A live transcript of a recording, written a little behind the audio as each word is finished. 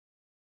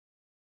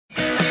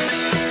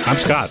I'm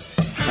Scott.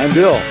 I'm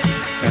Bill.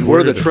 And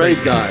we're the Trade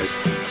Guys.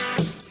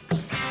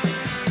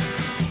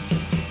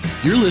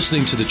 You're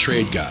listening to The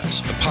Trade Guys,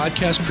 a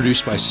podcast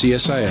produced by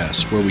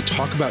CSIS where we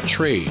talk about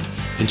trade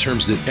in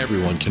terms that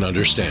everyone can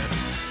understand.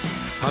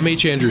 I'm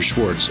H. Andrew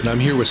Schwartz, and I'm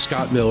here with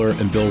Scott Miller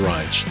and Bill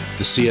Reinsch,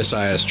 the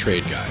CSIS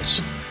Trade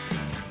Guys.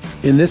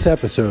 In this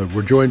episode,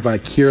 we're joined by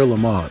Keir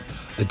Lamont,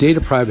 a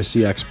data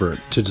privacy expert,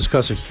 to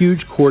discuss a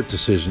huge court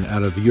decision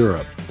out of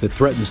Europe that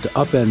threatens to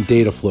upend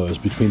data flows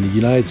between the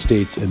United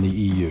States and the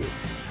EU.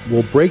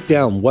 We'll break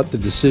down what the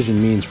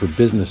decision means for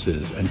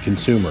businesses and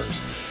consumers,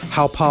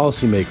 how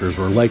policymakers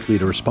are likely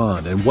to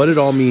respond, and what it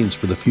all means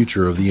for the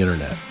future of the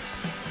internet.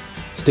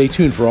 Stay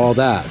tuned for all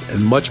that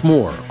and much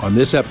more on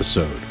this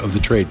episode of The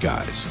Trade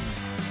Guys.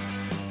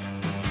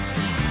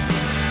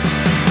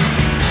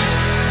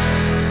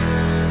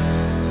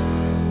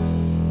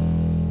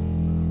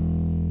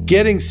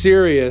 Getting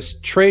serious,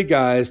 Trade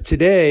Guys.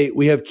 Today,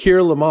 we have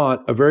Keir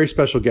Lamont, a very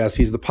special guest.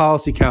 He's the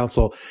policy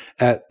counsel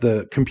at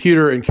the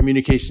Computer and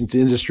Communications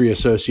Industry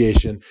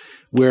Association,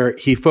 where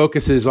he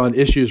focuses on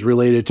issues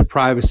related to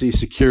privacy,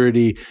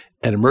 security,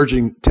 and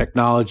emerging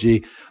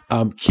technology.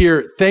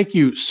 Keir, thank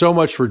you so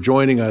much for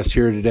joining us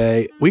here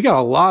today. We got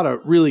a lot of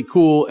really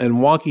cool and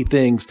wonky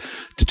things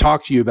to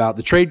talk to you about.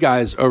 The Trade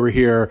Guys over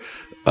here,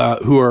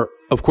 who are,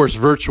 of course,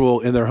 virtual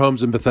in their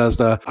homes in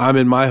Bethesda. I'm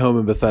in my home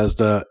in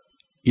Bethesda.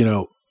 You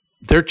know,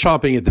 they're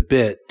chomping at the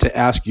bit to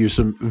ask you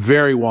some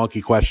very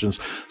wonky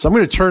questions. So I'm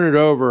going to turn it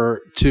over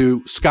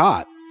to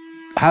Scott.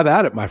 Have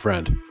at it, my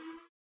friend.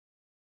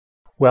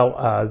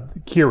 Well,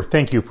 Keir,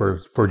 thank you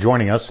for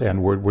joining us,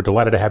 and we're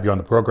delighted to have you on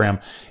the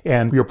program.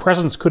 And your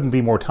presence couldn't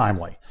be more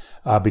timely,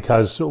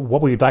 because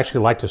what we'd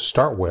actually like to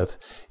start with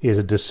is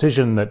a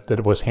decision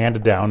that was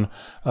handed down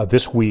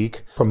this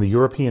week from the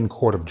European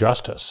Court of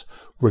Justice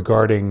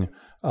regarding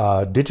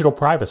digital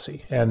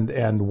privacy and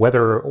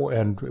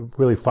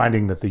really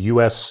finding that the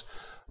U.S.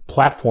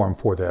 platform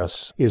for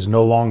this is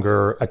no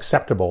longer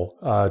acceptable,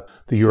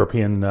 the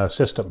European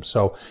system.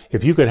 So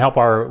if you could help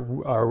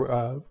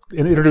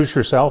introduce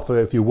yourself,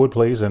 if you would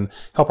please, and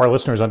help our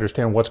listeners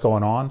understand what's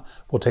going on,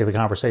 we'll take the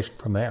conversation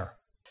from there.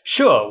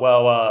 Sure.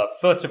 Well,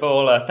 first of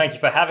all, thank you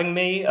for having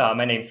me.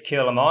 My name's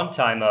Keir Lamont.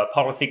 I'm a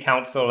policy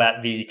counsel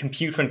at the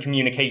Computer and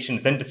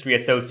Communications Industry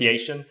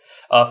Association,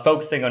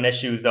 focusing on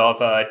issues of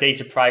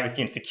data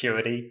privacy and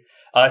security.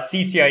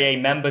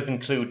 CCIA members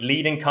include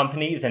leading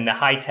companies in the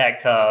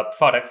high-tech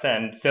products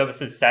and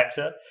services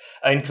sector,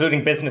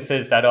 including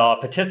businesses that are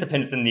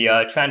participants in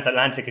the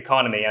transatlantic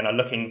economy and are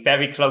looking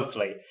very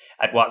closely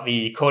at what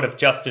the Court of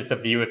Justice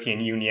of the European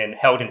Union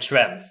held in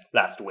Schrems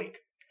last week.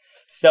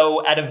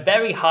 So at a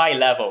very high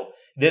level,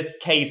 this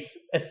case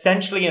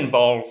essentially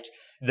involved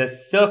the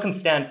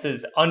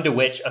circumstances under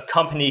which a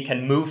company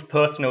can move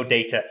personal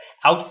data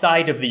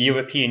outside of the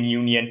European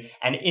Union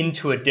and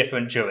into a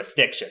different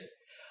jurisdiction.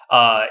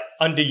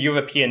 Under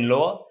European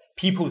law,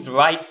 people's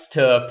rights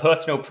to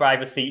personal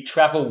privacy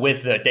travel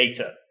with their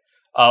data.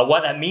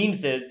 What that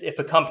means is if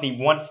a company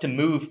wants to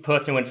move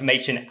personal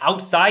information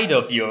outside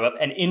of Europe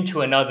and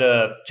into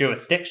another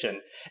jurisdiction,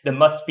 there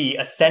must be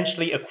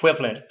essentially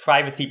equivalent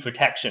privacy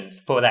protections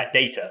for that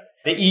data.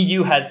 The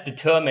EU has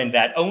determined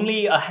that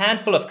only a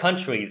handful of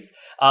countries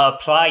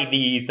apply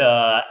these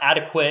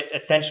adequate,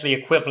 essentially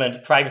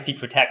equivalent privacy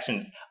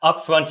protections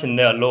upfront in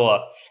their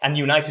law, and the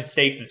United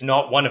States is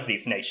not one of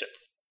these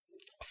nations.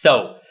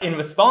 So, in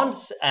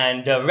response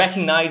and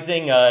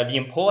recognizing the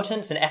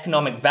importance and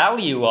economic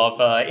value of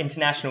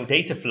international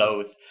data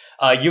flows,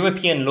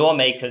 European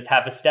lawmakers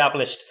have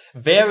established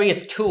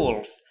various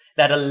tools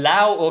that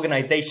allow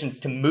organizations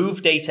to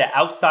move data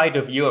outside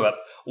of Europe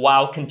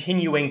while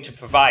continuing to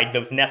provide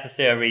those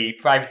necessary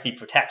privacy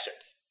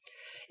protections.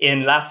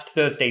 In last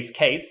Thursday's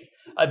case,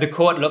 the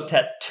court looked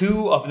at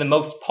two of the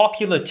most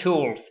popular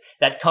tools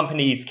that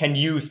companies can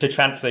use to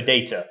transfer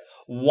data.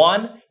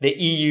 One, the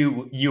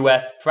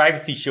EU-US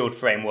Privacy Shield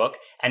Framework,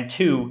 and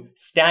two,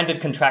 Standard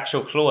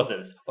Contractual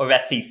Clauses, or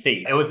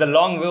SCC. It was a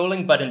long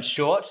ruling, but in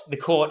short, the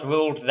court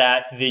ruled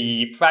that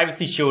the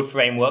Privacy Shield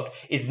Framework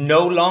is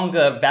no longer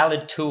a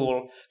valid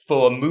tool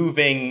for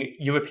moving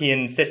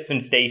European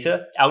citizens'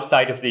 data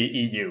outside of the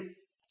EU.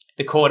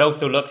 The court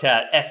also looked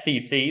at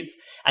SCCs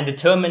and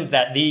determined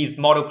that these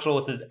model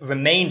clauses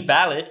remain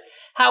valid.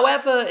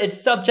 However, it's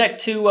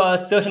subject to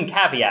certain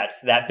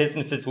caveats that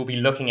businesses will be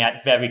looking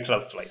at very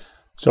closely.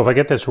 So if I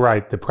get this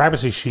right, the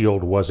Privacy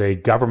Shield was a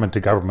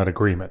government-to-government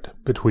agreement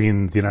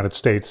between the United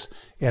States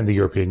and the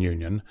European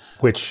Union,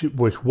 which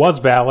was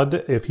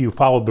valid if you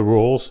followed the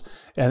rules,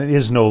 and it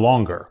is no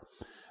longer.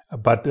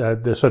 But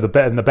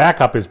the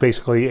backup is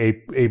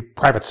basically a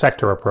private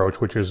sector approach,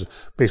 which is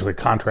basically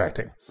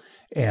contracting,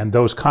 and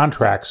those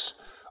contracts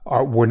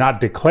were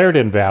not declared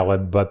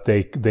invalid, but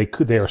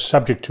they are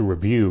subject to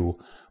review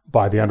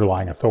by the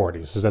underlying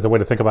authorities. Is that the way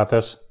to think about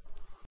this?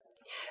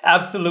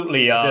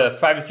 Absolutely. The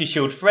Privacy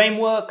Shield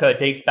framework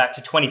dates back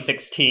to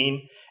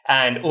 2016,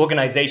 and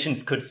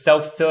organizations could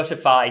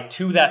self-certify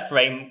to that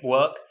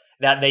framework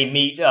that they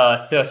meet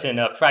certain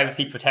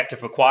privacy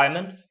protective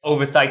requirements.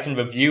 Oversight and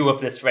review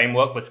of this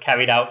framework was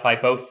carried out by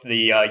both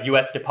the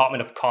U.S.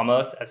 Department of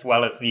Commerce as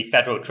well as the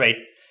Federal Trade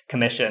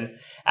Commission,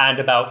 and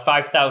about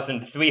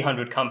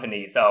 5,300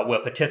 companies were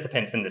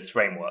participants in this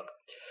framework.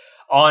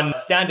 On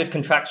standard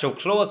contractual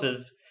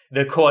clauses,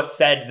 the court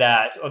said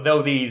that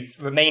although these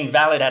remain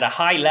valid at a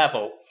high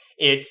level,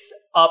 it's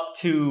up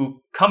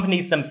to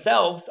companies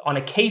themselves on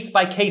a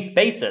case-by-case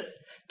basis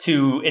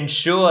to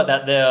ensure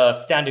that the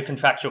standard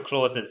contractual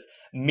clauses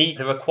meet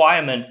the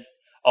requirements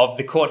of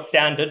the court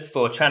standards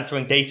for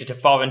transferring data to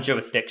foreign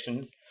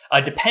jurisdictions,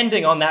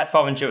 depending on that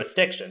foreign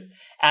jurisdiction.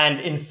 And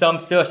in some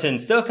certain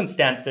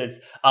circumstances,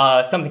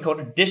 something called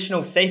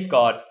additional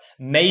safeguards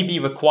may be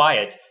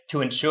required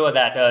to ensure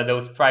that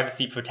those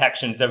privacy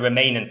protections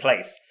remain in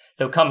place.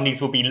 So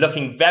companies will be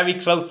looking very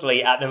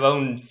closely at their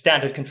own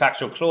standard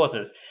contractual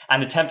clauses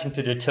and attempting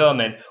to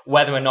determine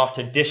whether or not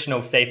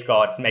additional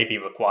safeguards may be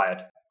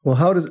required. Well,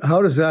 how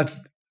does that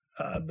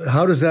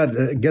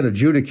get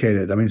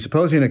adjudicated? I mean,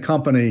 supposing a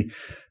company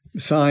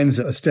signs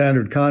a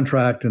standard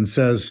contract and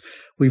says,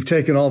 we've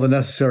taken all the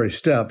necessary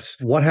steps,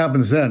 what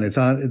happens then?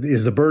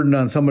 Is the burden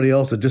on somebody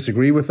else to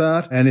disagree with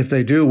that? And if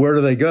they do, where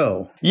do they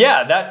go?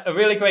 Yeah, that's a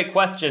really great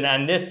question.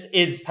 And this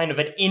is kind of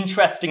an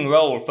interesting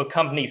role for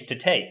companies to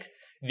take.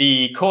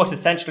 The court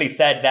essentially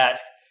said that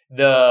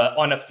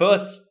on a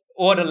first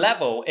order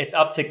level, it's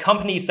up to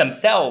companies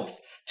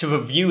themselves to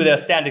review their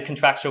standard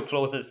contractual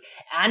clauses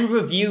and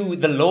review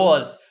the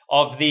laws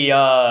of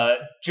the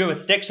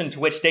jurisdiction to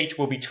which data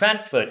will be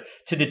transferred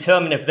to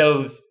determine if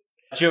those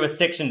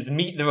jurisdictions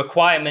meet the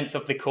requirements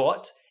of the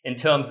court in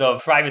terms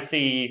of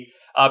privacy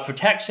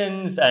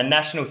protections and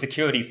national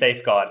security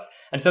safeguards.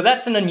 And so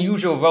that's an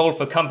unusual role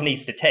for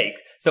companies to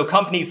take. So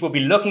companies will be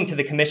looking to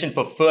the Commission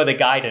for further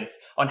guidance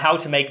on how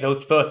to make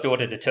those first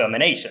order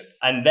determinations.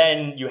 And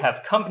then you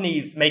have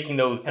companies making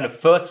those kind of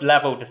first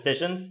level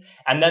decisions.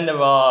 And then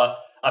there are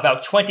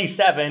about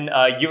 27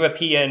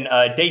 European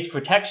data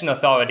protection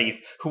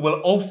authorities who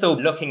will also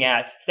be looking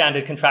at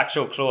standard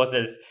contractual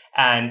clauses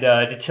and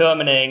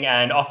determining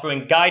and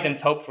offering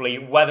guidance, hopefully,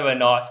 whether or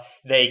not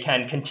they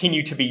can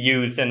continue to be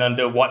used and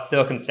under what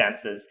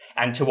circumstances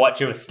and to what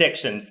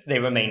jurisdictions they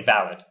remain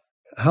valid.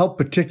 How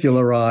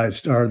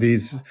particularized are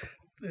these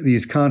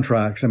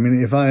contracts? I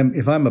mean, if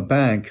I'm a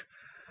bank,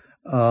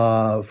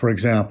 for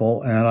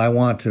example, and I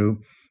want to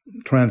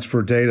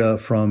transfer data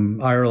from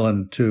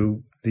Ireland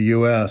to the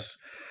U.S.,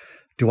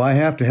 do I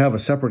have to have a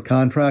separate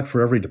contract for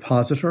every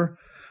depositor,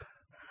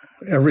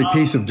 every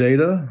piece of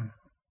data?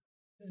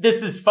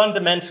 This is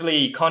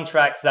fundamentally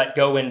contracts that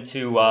go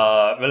into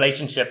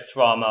relationships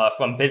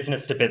from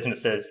business to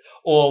businesses,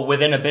 or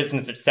within a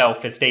business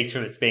itself as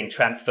data is being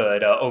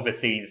transferred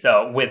overseas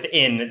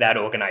within that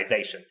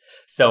organization.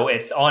 So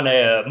it's on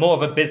a more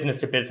of a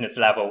business to business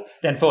level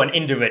than for an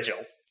individual.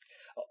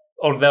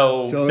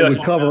 Although so it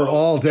would cover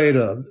all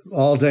data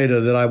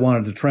that I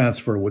wanted to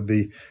transfer would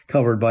be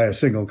covered by a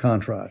single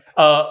contract.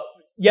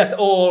 Yes,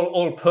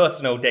 all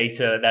personal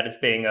data that is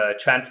being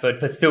transferred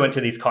pursuant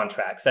to these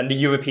contracts. And the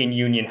European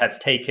Union has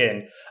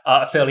taken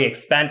a fairly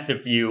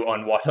expansive view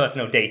on what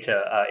personal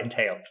data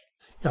entails.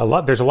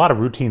 Yeah, there's a lot of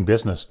routine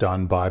business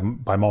done by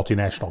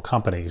multinational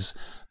companies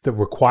that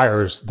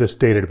requires this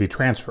data to be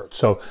transferred.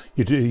 So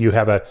you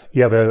have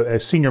a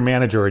senior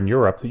manager in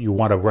Europe that you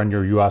want to run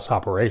your U.S.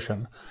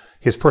 operation.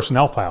 His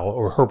personnel file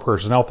or her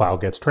personnel file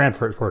gets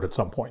transferred at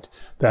some point.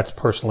 That's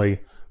personally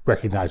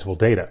recognizable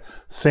data.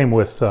 Same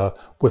with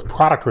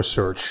product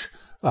research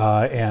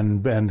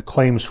and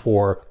claims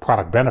for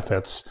product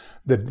benefits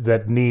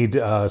that need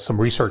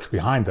some research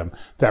behind them.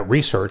 That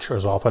research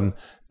is often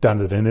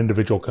done at an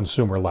individual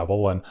consumer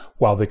level, and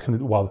while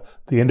the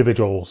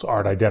individuals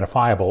aren't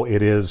identifiable,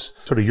 it is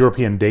sort of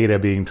European data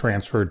being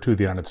transferred to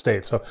the United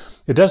States. So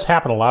it does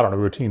happen a lot on a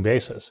routine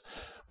basis.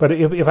 But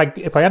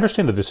if I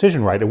understand the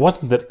decision right, it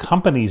wasn't that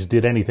companies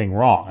did anything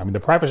wrong. I mean, the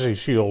Privacy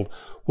Shield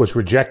was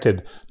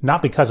rejected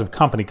not because of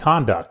company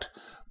conduct,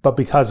 but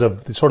because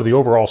of the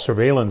overall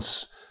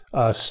surveillance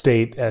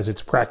state as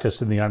it's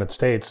practiced in the United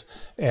States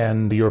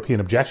and the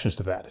European objections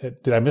to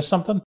that. Did I miss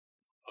something?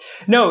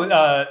 No,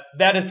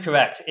 that is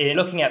correct. In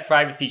looking at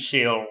Privacy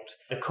Shield,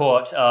 the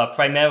court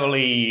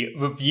primarily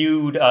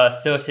reviewed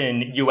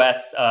certain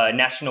U.S.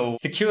 national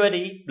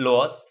security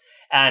laws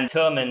and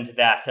determined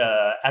that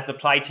as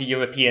applied to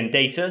European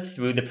data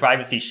through the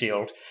Privacy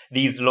Shield,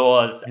 these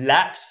laws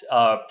lacked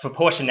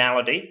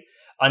proportionality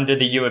under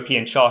the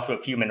European Charter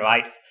of Human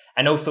Rights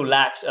and also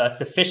lacked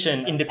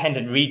sufficient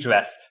independent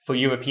redress for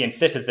European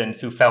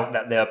citizens who felt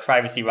that their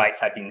privacy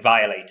rights had been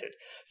violated.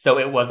 So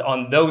it was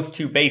on those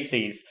two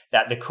bases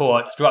that the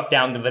court struck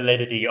down the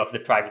validity of the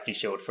Privacy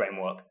Shield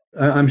framework.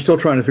 I'm still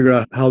trying to figure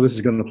out how this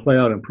is going to play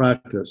out in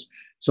practice.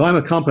 So I'm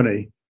a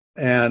company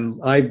and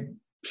I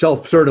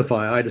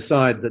self-certify. I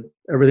decide that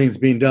everything's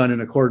being done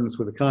in accordance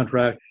with the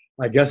contract.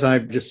 I guess I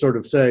just sort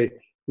of say,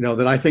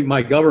 that I think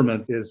my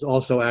government is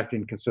also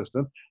acting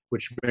consistent,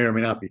 which may or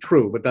may not be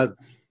true. But that,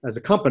 as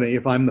a company,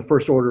 if I'm the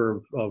first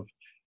order of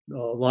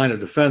line of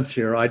defense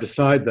here, I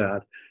decide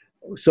that.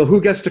 So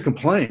who gets to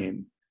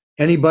complain?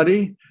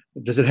 Anybody?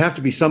 Does it have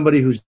to be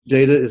somebody whose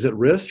data is at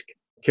risk?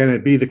 Can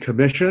it be the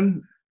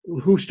commission?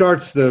 Who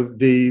starts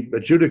the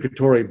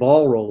adjudicatory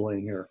ball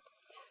rolling here?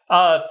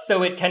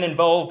 So it can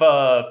involve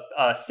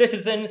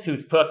citizens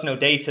whose personal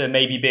data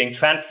may be being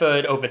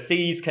transferred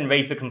overseas can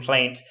raise a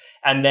complaint,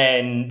 and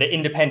then the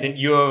independent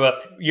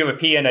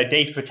European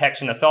data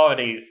protection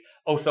authorities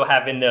also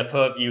have in their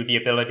purview the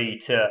ability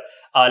to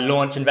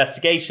launch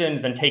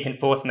investigations and take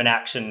enforcement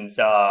actions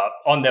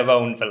on their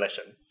own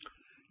volition.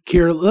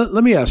 Keir,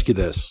 let me ask you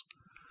this.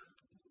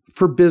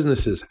 For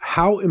businesses,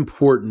 how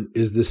important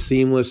is the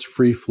seamless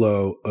free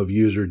flow of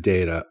user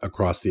data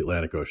across the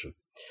Atlantic Ocean?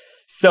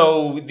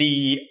 So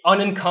the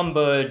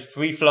unencumbered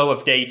free flow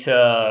of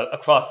data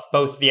across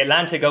both the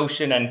Atlantic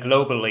Ocean and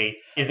globally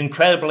is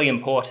incredibly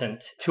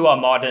important to our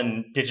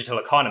modern digital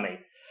economy.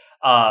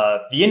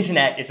 The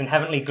internet is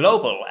inherently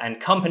global, and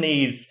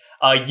companies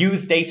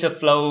use data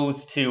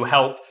flows to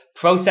help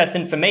process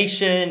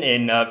information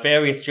in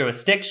various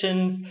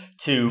jurisdictions,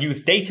 to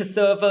use data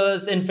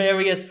servers in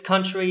various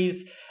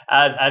countries,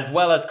 as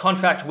well as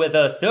contract with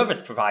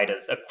service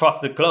providers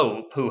across the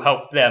globe who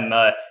help them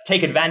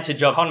take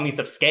advantage of economies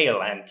of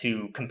scale and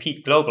to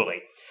compete globally.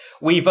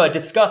 We've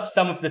discussed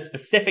some of the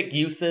specific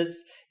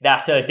uses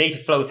that data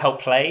flows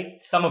help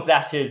play. Some of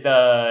that is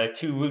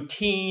to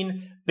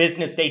routine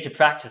business data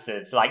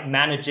practices like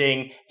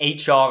managing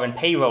HR and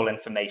payroll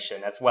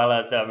information, as well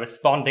as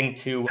responding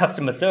to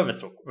customer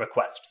service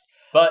requests.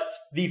 But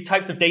these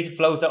types of data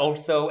flows are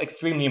also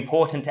extremely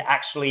important to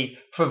actually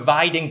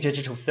providing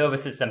digital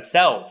services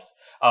themselves,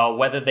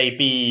 whether they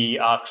be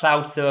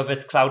cloud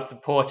service,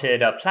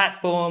 cloud-supported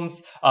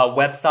platforms,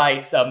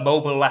 websites,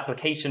 mobile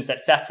applications,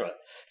 etc.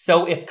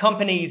 So if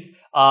companies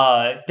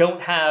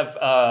don't have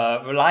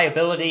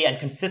reliability and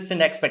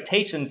consistent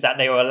expectations that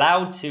they are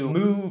allowed to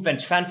move and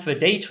transfer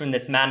data in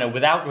this manner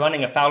without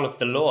running afoul of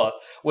the law,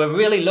 we're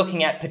really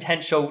looking at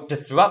potential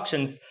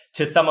disruptions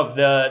to some of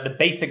the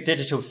basic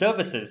digital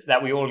services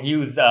that we all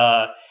use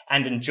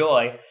and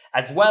enjoy,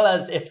 as well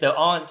as if there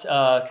aren't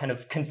kind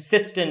of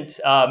consistent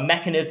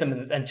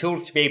mechanisms and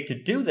tools to be able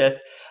to do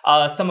this,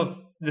 some of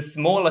the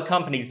smaller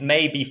companies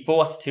may be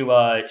forced to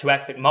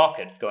exit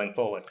markets going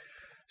forwards.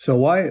 So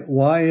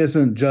why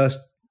isn't just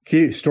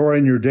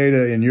storing your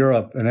data in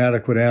Europe an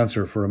adequate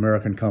answer for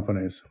American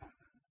companies?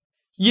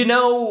 You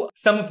know,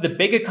 some of the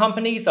bigger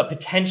companies are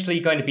potentially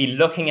going to be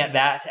looking at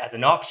that as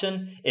an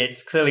option.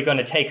 It's clearly going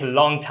to take a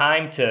long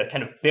time to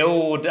kind of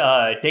build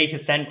data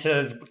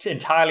centers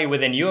entirely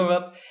within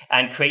Europe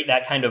and create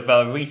that kind of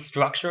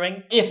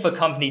restructuring. If a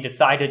company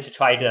decided to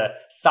try to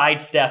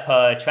sidestep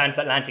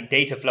transatlantic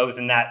data flows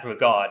in that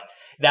regard,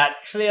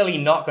 that's clearly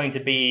not going to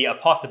be a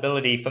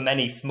possibility for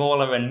many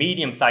smaller and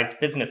medium-sized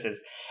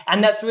businesses.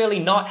 And that's really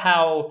not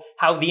how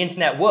the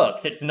internet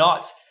works. It's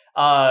not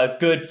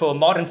good for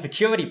modern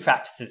security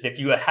practices if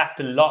you have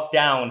to lock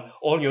down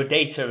all your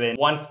data in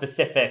one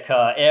specific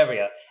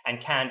area and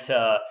can't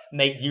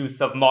make use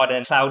of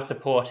modern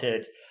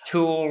cloud-supported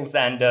tools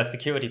and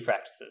security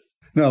practices.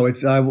 No,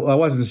 I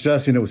wasn't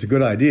suggesting it was a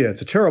good idea.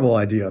 It's a terrible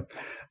idea.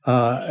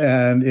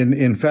 And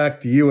in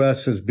fact, the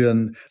U.S. has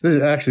been,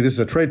 this is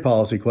a trade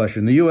policy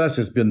question. The U.S.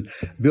 has been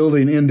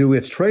building into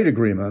its trade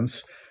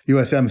agreements,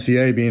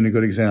 USMCA being a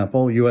good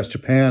example,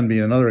 U.S.-Japan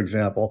being another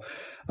example,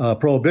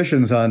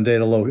 prohibitions on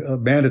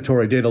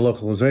mandatory data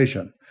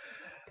localization,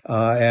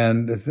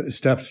 and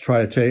steps to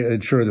try to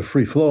ensure the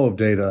free flow of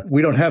data.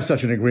 We don't have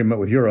such an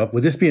agreement with Europe.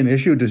 Would this be an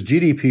issue? Does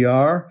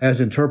GDPR,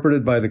 as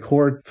interpreted by the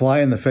court, fly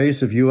in the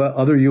face of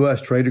other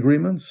U.S. trade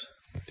agreements,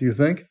 do you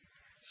think?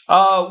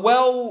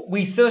 Well,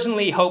 we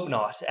certainly hope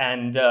not.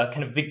 And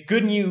kind of the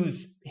good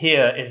news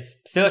here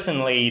is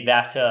certainly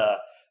that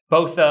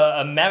both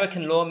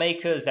American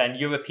lawmakers and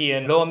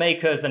European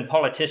lawmakers and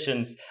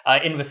politicians,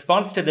 in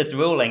response to this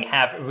ruling,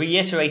 have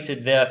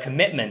reiterated their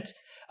commitment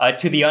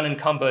to the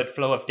unencumbered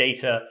flow of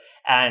data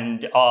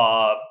and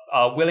are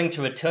willing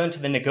to return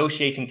to the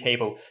negotiating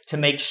table to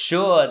make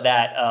sure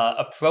that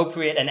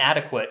appropriate and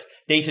adequate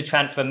data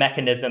transfer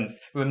mechanisms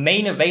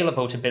remain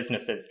available to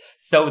businesses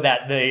so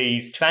that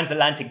these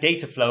transatlantic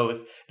data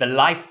flows, the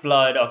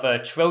lifeblood of a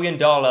 $1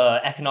 trillion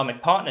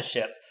economic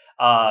partnership,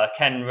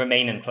 can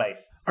remain in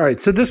place. All right.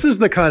 So this is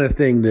the kind of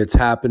thing that's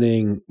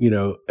happening,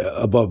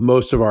 above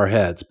most of our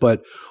heads.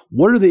 But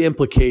what are the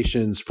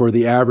implications for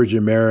the average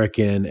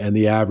American and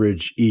the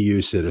average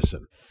EU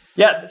citizen?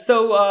 Yeah,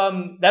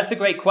 so that's a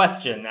great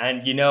question.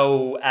 And,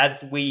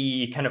 as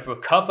we kind of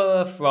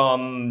recover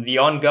from the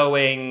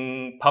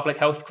ongoing public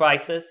health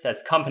crisis,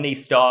 as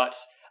companies start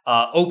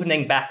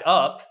opening back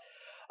up,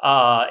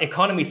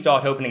 economies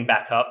start opening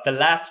back up, the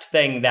last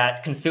thing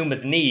that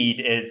consumers need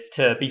is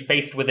to be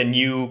faced with a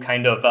new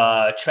kind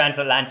of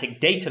transatlantic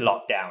data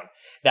lockdown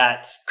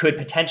that could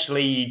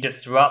potentially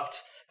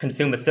disrupt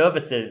consumer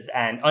services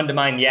and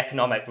undermine the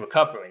economic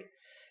recovery.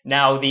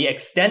 Now, the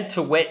extent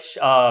to which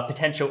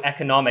potential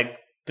economic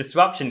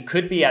disruption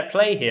could be at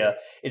play here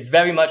is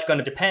very much going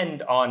to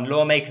depend on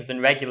lawmakers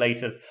and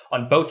regulators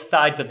on both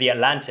sides of the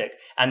Atlantic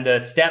and the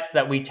steps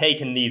that we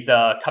take in these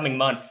coming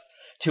months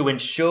to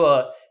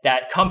ensure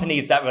that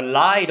companies that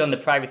relied on the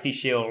Privacy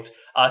Shield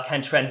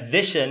can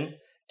transition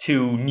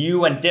to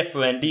new and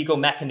different legal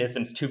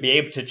mechanisms to be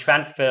able to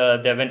transfer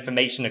their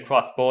information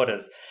across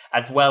borders,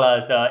 as well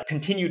as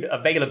continued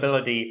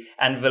availability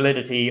and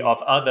validity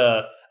of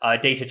other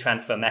data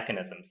transfer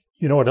mechanisms.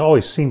 You know, it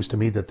always seems to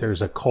me that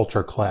there's a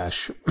culture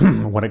clash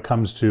when it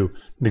comes to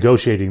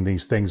negotiating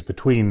these things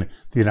between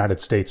the United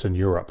States and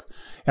Europe.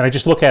 And I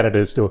just look at it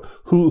as to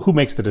who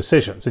makes the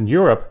decisions. In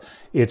Europe,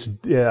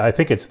 I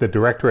think it's the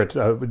Directorate,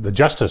 the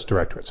Justice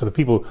Directorate. So the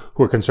people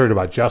who are concerned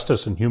about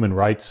justice and human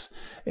rights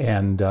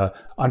and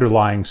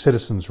underlying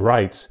citizens'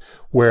 rights.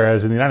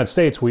 Whereas in the United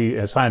States, we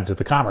assign it to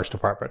the Commerce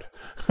Department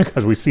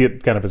because we see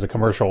it kind of as a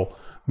commercial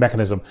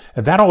mechanism.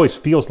 And that always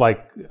feels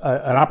like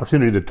an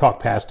opportunity to talk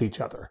past each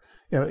other.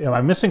 Am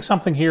I missing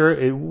something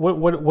here?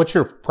 What's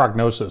your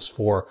prognosis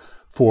for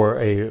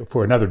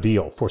another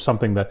deal, for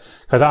something that,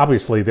 because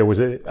obviously there was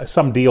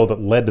some deal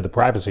that led to the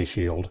Privacy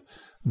Shield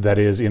that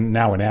is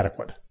now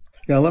inadequate.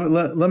 Yeah,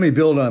 let me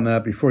build on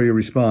that before you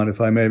respond,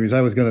 if I may, because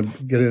I was going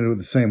to get into it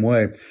the same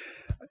way.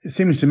 It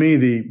seems to me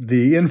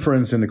the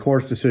inference in the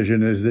court's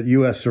decision is that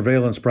U.S.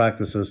 surveillance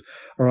practices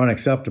are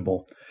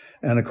unacceptable.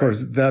 And of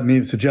course,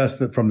 that suggests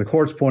that from the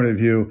court's point of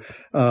view,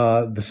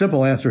 the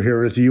simple answer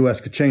here is the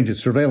U.S. could change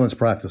its surveillance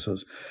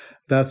practices.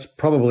 That's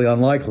probably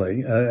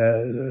unlikely,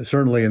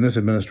 certainly in this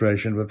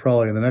administration, but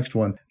probably in the next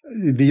one.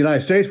 The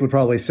United States would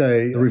probably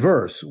say the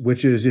reverse,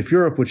 which is if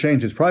Europe would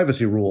change its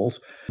privacy rules,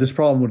 this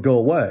problem would go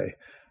away.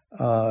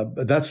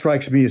 That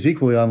strikes me as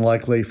equally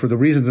unlikely for the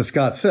reasons that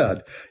Scott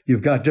said.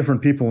 You've got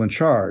different people in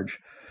charge.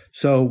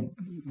 So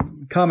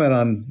comment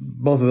on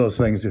both of those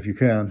things if you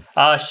can.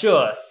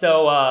 Sure.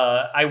 So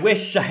I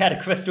wish I had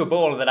a crystal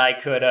ball that I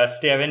could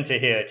stare into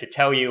here to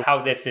tell you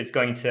how this is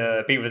going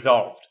to be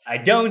resolved. I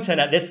don't,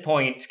 and at this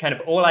point, kind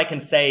of all I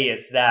can say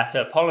is that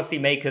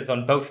policymakers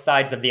on both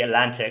sides of the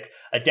Atlantic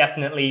are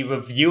definitely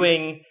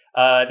reviewing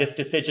this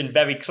decision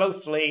very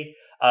closely,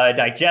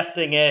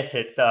 digesting it.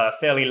 It's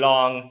fairly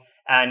long,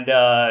 and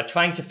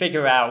trying to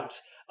figure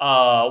out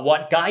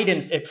what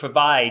guidance it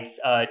provides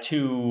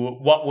to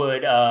what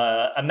would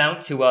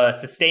amount to a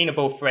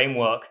sustainable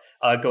framework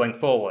going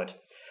forward.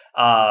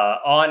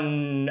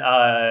 On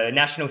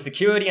national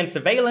security and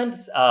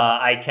surveillance,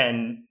 I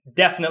can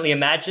definitely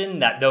imagine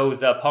that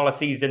those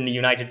policies in the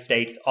United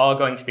States are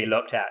going to be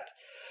looked at,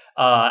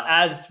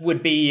 as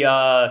would be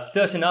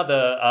certain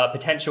other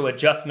potential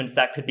adjustments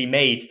that could be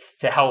made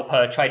to help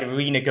try to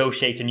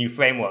renegotiate a new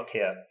framework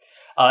here.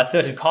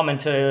 Certain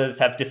commenters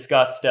have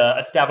discussed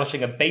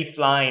establishing a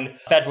baseline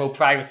federal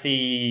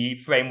privacy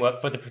framework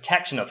for the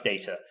protection of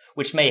data,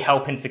 which may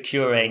help in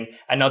securing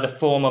another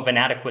form of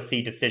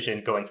inadequacy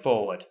decision going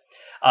forward.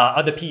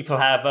 Other people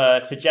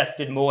have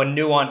suggested more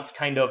nuanced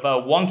kind of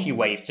wonky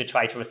ways to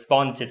try to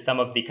respond to some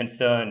of the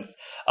concerns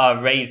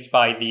raised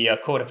by the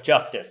Court of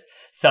Justice,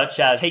 such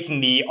as taking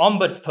the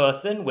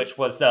ombudsperson, which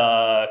was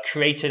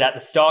created at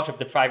the start of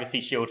the Privacy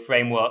Shield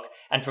framework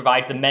and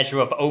provides a measure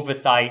of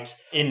oversight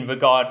in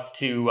regards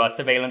to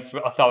surveillance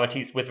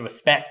authorities with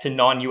respect to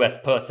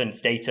non-US persons'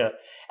 data,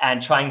 and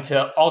trying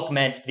to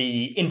augment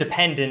the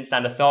independence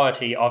and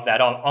authority of that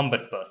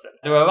ombudsperson.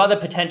 There are other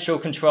potential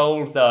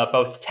controls,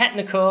 both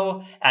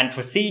technical and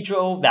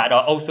procedural, that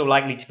are also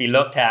likely to be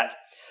looked at.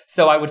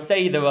 So I would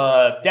say there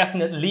are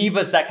definite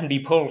levers that can be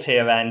pulled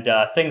here and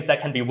things that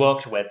can be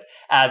worked with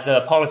as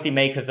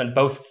policymakers on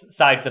both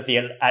sides of the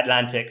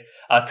Atlantic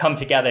come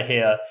together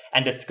here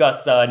and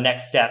discuss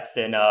next steps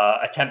in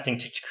attempting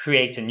to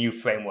create a new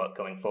framework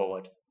going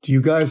forward. Do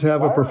you guys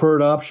have a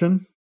preferred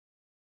option?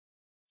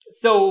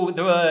 So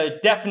there are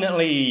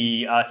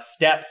definitely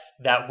steps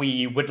that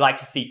we would like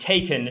to see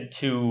taken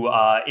to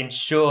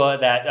ensure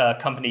that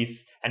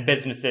companies and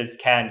businesses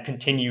can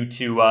continue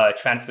to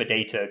transfer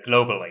data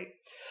globally.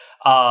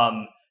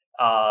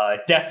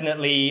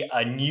 Definitely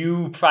a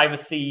new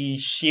privacy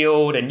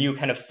shield, a new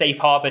kind of safe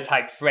harbor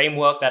type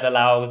framework that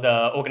allows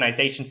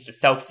organizations to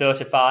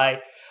self-certify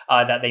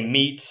that they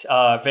meet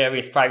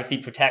various privacy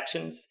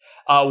protections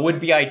would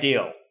be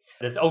ideal.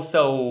 There's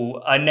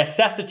also a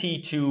necessity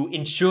to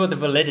ensure the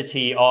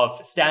validity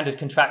of standard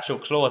contractual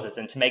clauses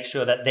and to make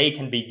sure that they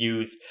can be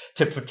used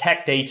to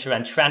protect data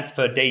and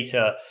transfer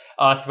data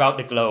throughout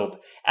the globe.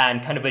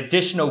 And kind of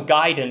additional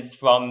guidance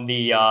from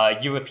the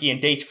European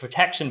Data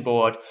Protection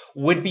Board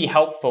would be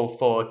helpful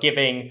for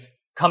giving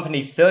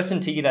companies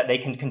certainty that they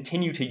can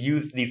continue to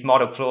use these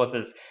model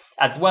clauses,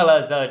 as well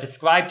as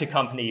describe to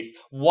companies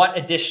what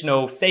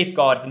additional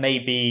safeguards may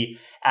be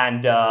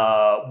and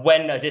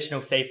when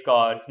additional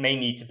safeguards may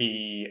need to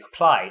be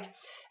applied.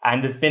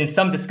 And there's been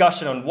some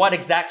discussion on what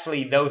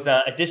exactly those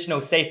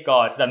additional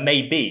safeguards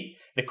may be.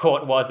 The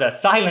court was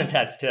silent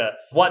as to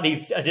what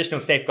these additional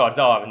safeguards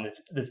are, and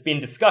there's been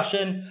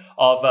discussion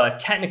of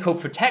technical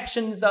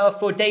protections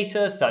for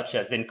data, such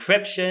as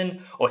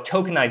encryption or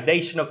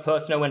tokenization of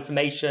personal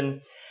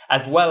information,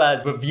 as well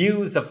as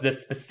reviews of the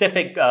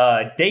specific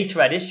data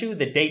at issue,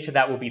 the data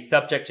that will be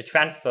subject to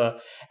transfer,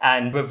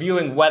 and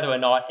reviewing whether or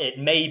not it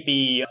may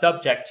be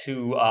subject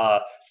to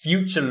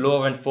future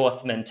law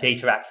enforcement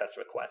data access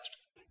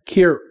requests.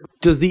 Keir,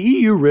 does the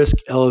EU risk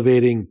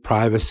elevating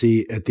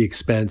privacy at the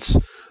expense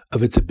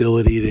of its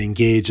ability to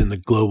engage in the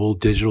global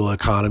digital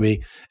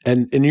economy?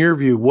 And in your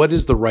view, what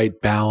is the right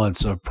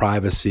balance of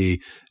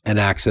privacy and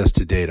access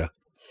to data?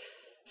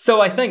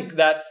 So I think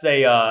that's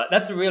a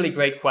really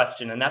great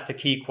question, and that's a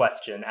key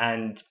question.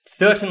 And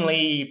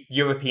certainly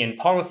European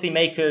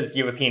policymakers,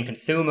 European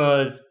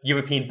consumers,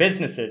 European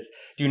businesses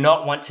do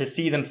not want to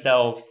see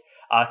themselves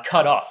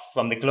cut off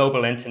from the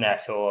global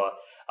internet or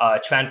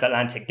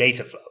transatlantic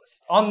data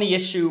flows. On the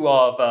issue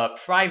of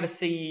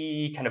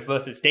privacy kind of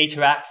versus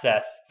data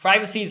access,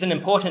 privacy is an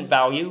important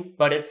value,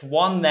 but it's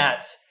one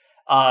that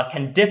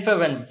can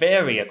differ and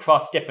vary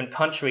across different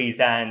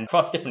countries and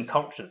across different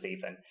cultures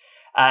even.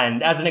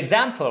 And as an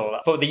example,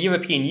 for the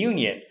European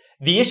Union,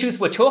 the issues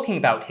we're talking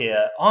about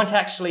here aren't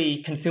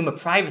actually consumer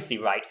privacy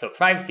rights or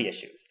privacy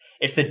issues.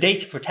 It's a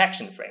data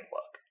protection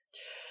framework.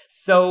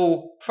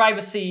 So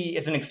privacy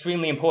is an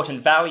extremely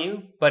important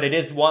value, but it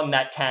is one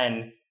that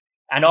can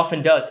and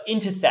often does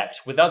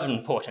intersect with other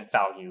important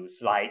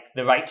values like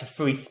the right to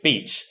free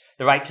speech,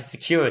 the right to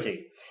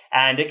security.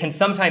 And it can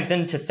sometimes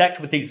intersect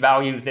with these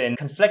values in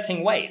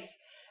conflicting ways.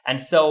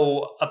 And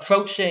so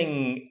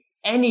approaching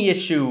any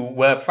issue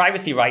where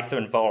privacy rights are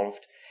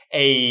involved,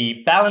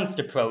 a balanced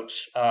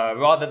approach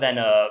rather than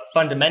a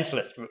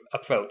fundamentalist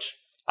approach,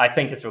 I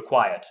think is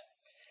required.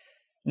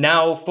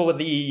 Now, for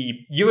the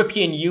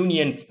European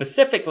Union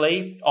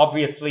specifically,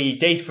 obviously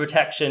data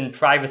protection,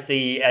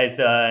 privacy is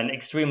an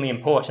extremely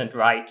important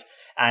right,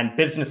 and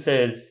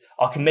businesses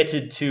are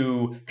committed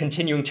to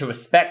continuing to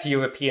respect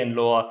European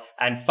law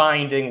and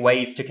finding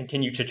ways to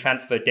continue to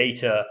transfer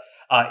data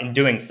in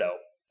doing so.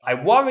 I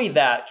worry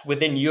that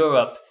within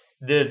Europe,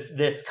 there's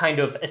this kind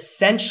of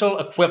essential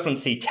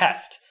equivalency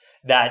test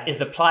that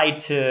is applied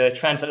to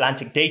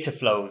transatlantic data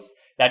flows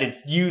that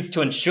is used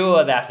to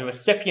ensure that the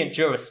recipient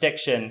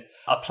jurisdiction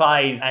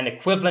applies an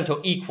equivalent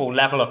or equal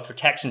level of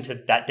protection to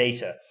that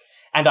data.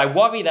 And I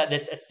worry that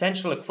this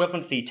essential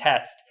equivalency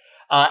test,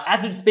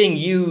 as it's being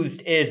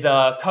used, is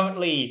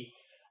currently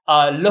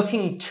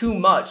looking too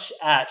much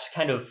at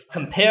kind of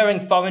comparing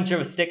foreign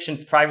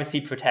jurisdictions'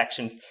 privacy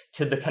protections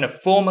to the kind of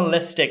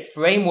formalistic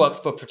frameworks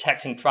for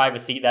protecting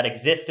privacy that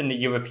exist in the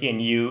European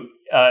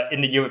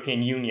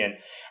Union,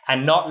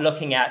 and not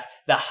looking at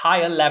the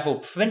higher level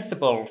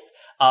principles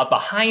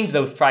behind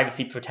those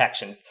privacy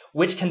protections,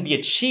 which can be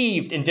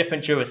achieved in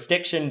different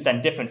jurisdictions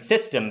and different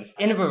systems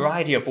in a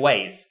variety of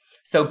ways.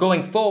 So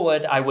going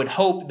forward, I would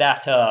hope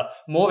that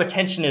more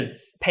attention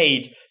is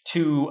paid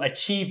to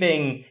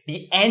achieving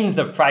the ends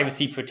of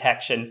privacy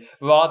protection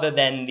rather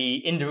than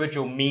the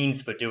individual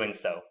means for doing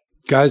so.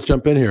 Guys,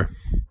 jump in here.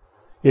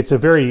 It's a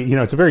very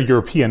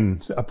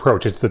European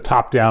approach. It's the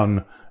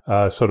top-down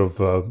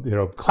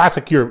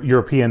classic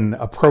European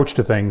approach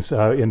to things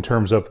in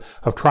terms of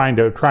trying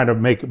to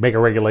make a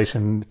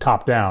regulation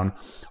top-down.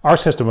 Our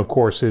system, of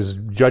course, is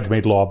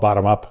judge-made law,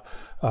 bottom-up,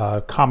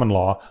 common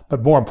law.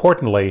 But more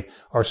importantly,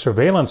 our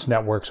surveillance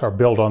networks are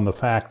built on the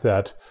fact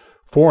that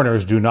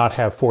foreigners do not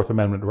have Fourth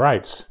Amendment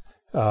rights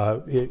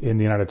in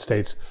the United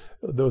States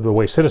the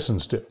way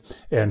citizens do.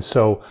 And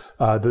so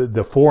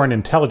the Foreign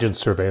Intelligence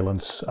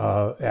Surveillance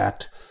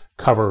Act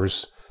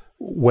covers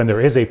when there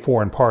is a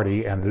foreign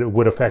party, and it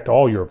would affect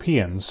all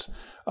Europeans,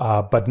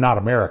 but not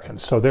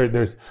Americans. So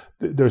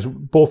there's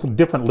both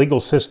different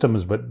legal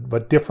systems,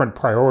 but different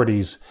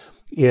priorities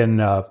in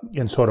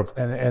sort of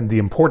and the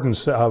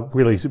importance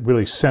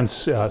really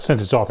since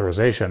its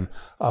authorization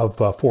of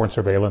foreign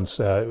surveillance,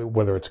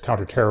 whether it's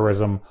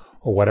counterterrorism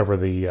or whatever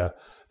the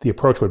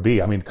approach would be.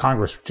 I mean,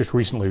 Congress just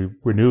recently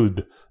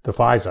renewed the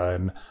FISA,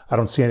 and I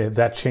don't see any of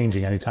that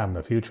changing anytime in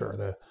the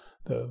future.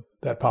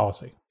 That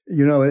policy.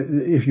 You know,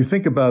 if you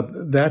think about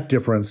that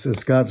difference, as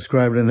Scott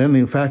described, and then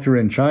you factor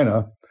in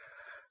China,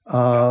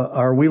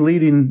 are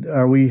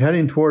we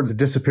heading towards the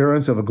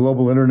disappearance of a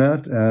global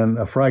internet and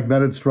a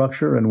fragmented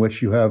structure in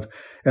which you have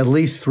at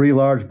least three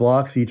large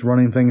blocks, each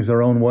running things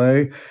their own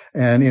way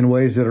and in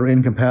ways that are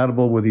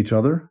incompatible with each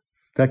other?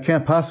 That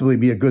can't possibly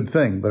be a good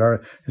thing, but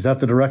is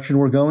that the direction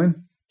we're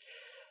going?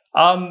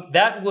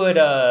 That would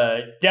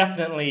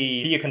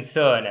definitely be a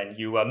concern. And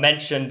you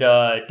mentioned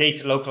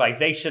data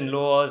localization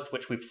laws,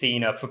 which we've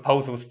seen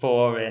proposals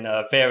for in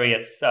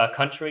various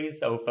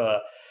countries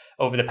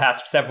over the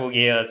past several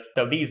years.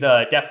 So these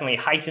are definitely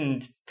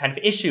heightened kind of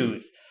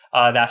issues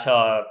that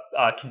are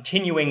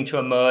continuing to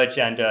emerge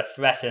and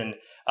threaten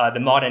the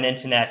modern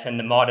internet and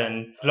the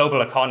modern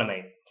global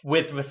economy.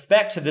 With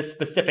respect to this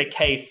specific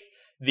case,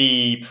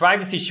 the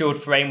Privacy Shield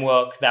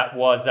framework that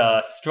was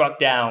struck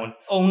down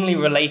only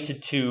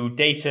related to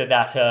data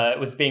that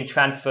was being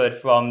transferred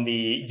from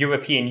the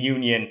European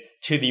Union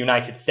to the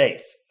United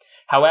States.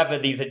 However,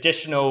 these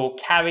additional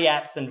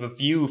caveats and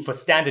review for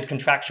standard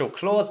contractual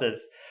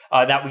clauses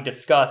that we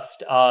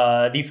discussed,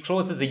 these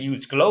clauses are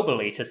used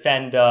globally to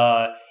send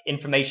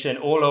information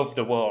all over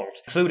the world,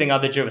 including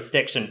other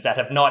jurisdictions that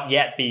have not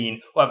yet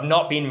been or have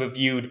not been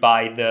reviewed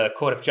by the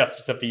Court of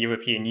Justice of the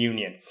European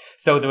Union.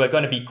 So there are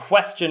going to be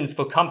questions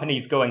for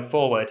companies going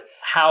forward,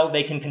 how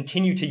they can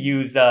continue to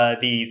use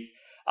these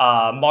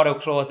model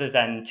clauses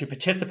and to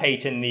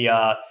participate in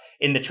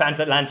the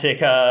transatlantic,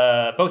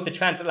 both the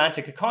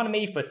transatlantic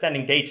economy for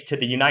sending data to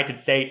the United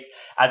States,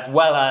 as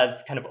well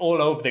as kind of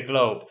all over the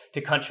globe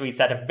to countries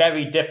that have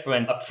very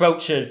different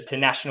approaches to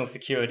national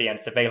security and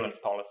surveillance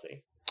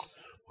policy.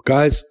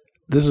 Guys,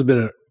 this has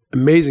been an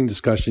amazing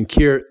discussion.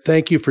 Keir,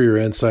 thank you for your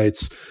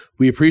insights.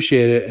 We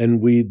appreciate it,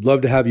 and we'd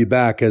love to have you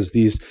back as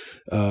these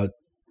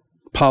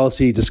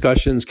policy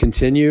discussions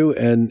continue,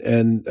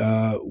 and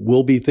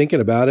we'll be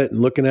thinking about it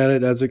and looking at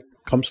it as it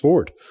comes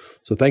forward.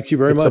 So thank you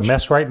very much. It's a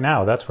mess right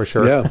now, that's for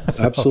sure. Yeah,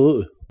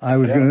 absolutely.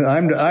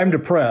 I'm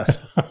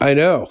depressed. I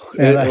know.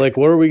 And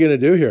what are we going to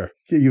do here?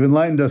 You've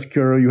enlightened us,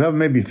 Keir. You haven't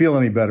made me feel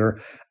any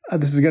better.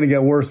 This is going to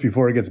get worse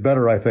before it gets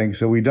better, I think.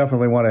 So we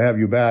definitely want to have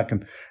you back,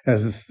 and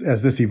as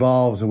this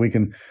evolves, and we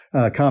can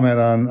comment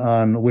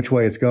on which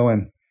way it's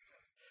going.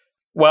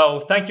 Well,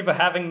 thank you for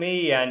having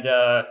me, and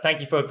thank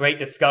you for a great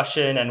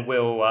discussion. And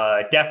we'll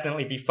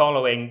definitely be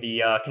following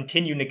the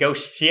continued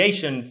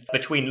negotiations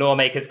between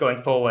lawmakers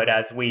going forward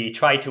as we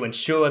try to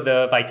ensure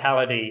the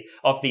vitality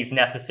of these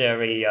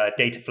necessary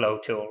data flow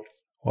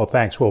tools. Well,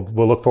 thanks. We'll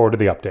look forward to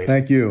the update.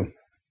 Thank you.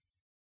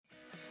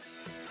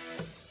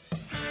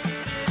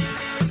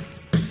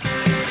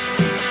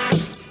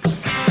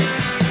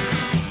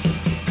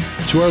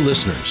 To our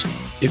listeners,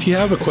 if you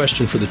have a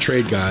question for the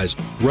Trade Guys,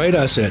 write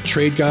us at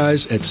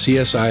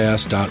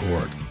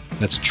tradeguys@csis.org.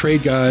 That's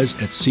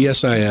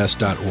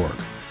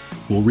tradeguys@csis.org.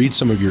 We'll read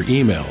some of your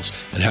emails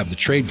and have the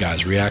Trade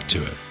Guys react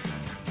to it.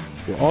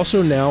 We're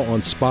also now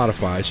on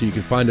Spotify, so you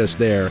can find us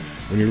there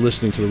when you're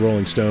listening to the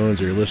Rolling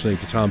Stones or you're listening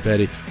to Tom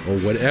Petty or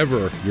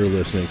whatever you're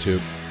listening to.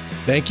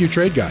 Thank you,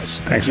 Trade Guys.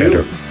 Thanks,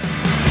 Andrew.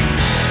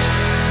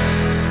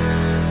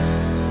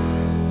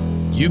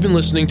 You've been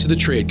listening to The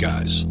Trade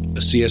Guys, a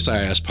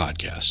CSIS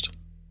podcast.